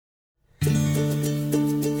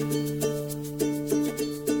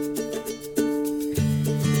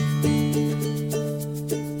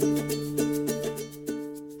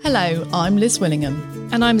Hello, I'm Liz Willingham.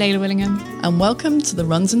 And I'm Layla Willingham. And welcome to the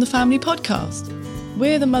Runs in the Family podcast.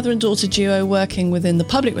 We're the mother and daughter duo working within the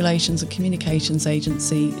public relations and communications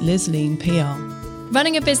agency Liz Lean PR.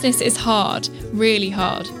 Running a business is hard, really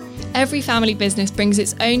hard. Every family business brings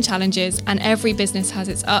its own challenges and every business has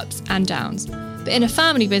its ups and downs. But in a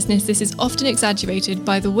family business, this is often exaggerated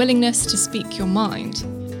by the willingness to speak your mind.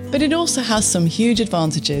 But it also has some huge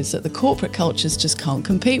advantages that the corporate cultures just can't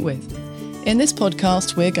compete with. In this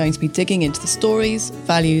podcast, we're going to be digging into the stories,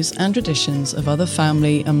 values and traditions of other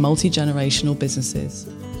family and multi-generational businesses.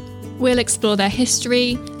 We'll explore their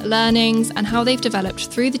history, learnings and how they've developed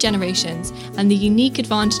through the generations and the unique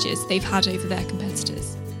advantages they've had over their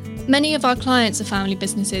competitors. Many of our clients are family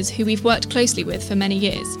businesses who we've worked closely with for many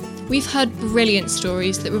years. We've heard brilliant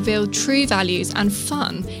stories that reveal true values and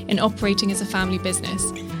fun in operating as a family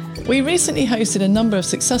business. We recently hosted a number of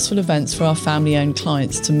successful events for our family-owned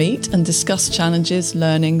clients to meet and discuss challenges,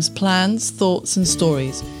 learnings, plans, thoughts and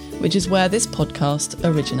stories, which is where this podcast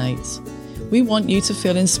originates. We want you to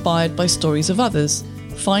feel inspired by stories of others,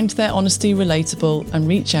 find their honesty relatable and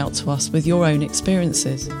reach out to us with your own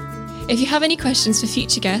experiences. If you have any questions for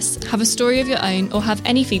future guests, have a story of your own or have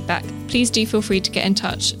any feedback, please do feel free to get in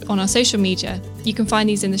touch on our social media. You can find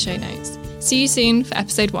these in the show notes. See you soon for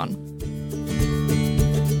episode 1.